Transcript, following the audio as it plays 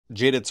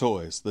Jada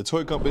Toys, the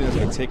toy company that's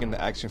been taking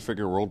the action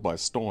figure world by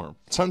storm.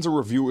 Tons of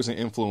reviewers and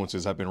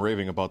influencers have been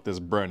raving about this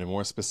brand and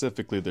more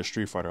specifically their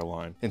Street Fighter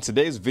line. In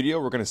today's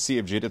video, we're going to see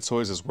if Jada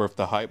Toys is worth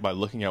the hype by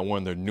looking at one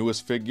of their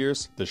newest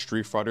figures, the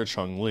Street Fighter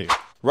Chun-Li.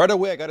 Right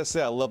away, I gotta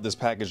say I love this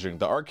packaging.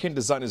 The arcane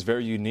design is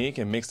very unique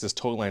and makes this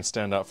toy line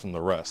stand out from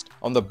the rest.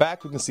 On the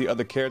back, we can see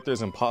other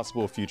characters and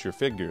possible future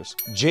figures.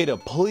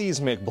 Jada, please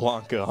make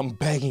Blanca, I'm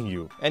begging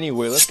you.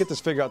 Anyway, let's get this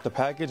figure out the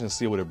package and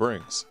see what it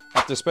brings.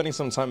 After spending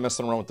some time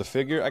messing around with the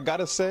figure, I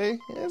gotta say,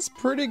 it's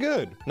pretty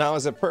good. Now,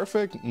 is it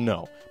perfect?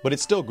 No, but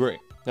it's still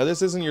great. Now,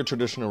 this isn't your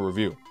traditional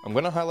review. I'm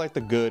gonna highlight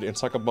the good and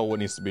talk about what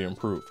needs to be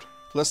improved.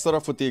 Let's start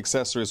off with the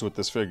accessories with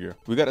this figure.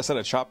 We got a set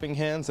of chopping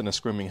hands and a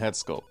screaming head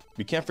sculpt.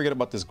 We can't forget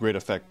about this great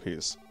effect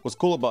piece. What's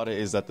cool about it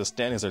is that the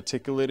stand is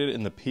articulated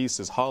and the piece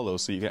is hollow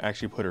so you can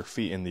actually put her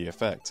feet in the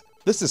effect.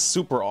 This is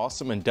super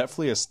awesome and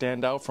definitely a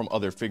standout from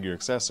other figure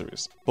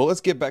accessories. But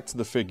let's get back to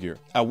the figure.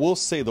 I will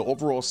say the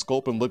overall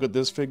scope and look of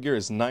this figure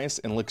is nice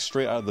and looks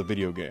straight out of the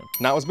video game.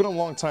 Now, it's been a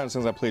long time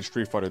since I played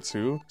Street Fighter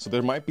 2, so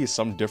there might be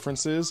some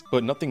differences,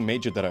 but nothing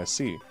major that I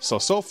see. So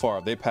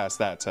far, they passed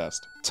that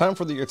test. Time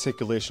for the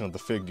articulation of the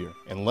figure,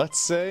 and let's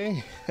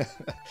say,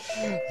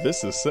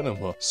 this is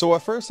cinema. So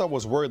at first I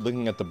was worried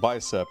looking at the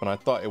bicep and I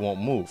thought it won't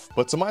move,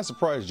 but to my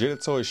surprise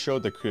Jada Toys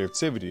showed the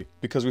creativity,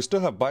 because we still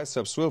have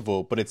bicep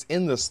swivel, but it's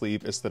in the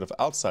sleeve instead of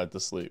outside the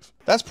sleeve.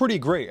 That's pretty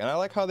great, and I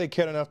like how they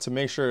cared enough to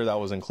make sure that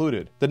was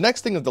included. The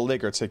next thing is the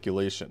leg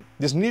articulation.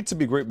 This needed to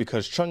be great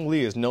because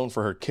Chun-Li is known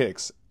for her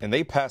kicks, and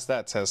they passed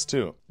that test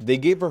too. They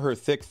gave her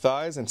thick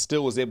thighs and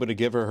still was able to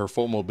give her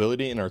full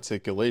mobility and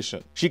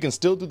articulation. She can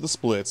still do the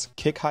splits,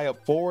 kick high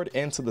up forward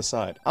and to the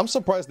side. I'm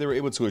surprised they were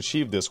able to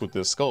achieve this with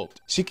this sculpt.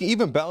 She can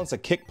even balance a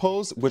kick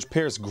pose, which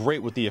pairs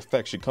great with the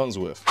effect she comes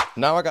with.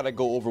 Now I gotta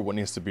go over what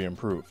needs to be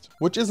improved,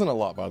 which isn't a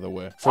lot by the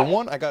way. For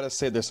one, I gotta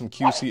say there's some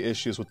QC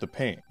issues with the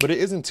paint, but it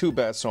isn't too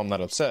bad so I'm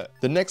not upset.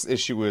 The next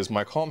issue is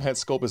my calm head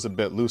sculpt is a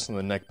bit loose on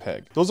the neck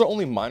peg. Those are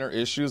only minor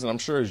issues and I'm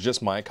sure it's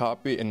just my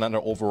copy and not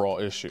an overall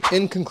issue.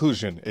 In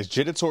conclusion, is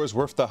Jada Toys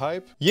worth the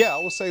hype? Yeah, I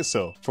will say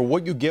so. For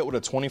what you get with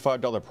a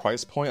 $25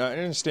 price point, I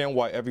understand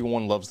why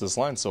everyone loves this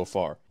line so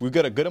far. We've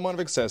got a good amount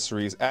of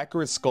accessories,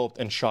 accurate sculpt,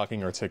 and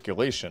shocking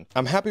articulation.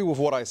 I'm happy with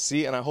what I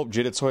see and I hope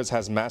Jada Toys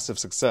has massive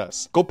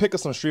success. Go pick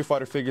up some Street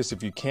Fighter figures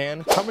if you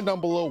can. Comment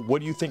down below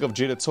what do you think of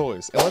Jada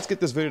Toys, and let's get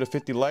this video to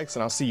 50 likes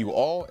and I'll see you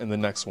all in the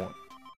next one.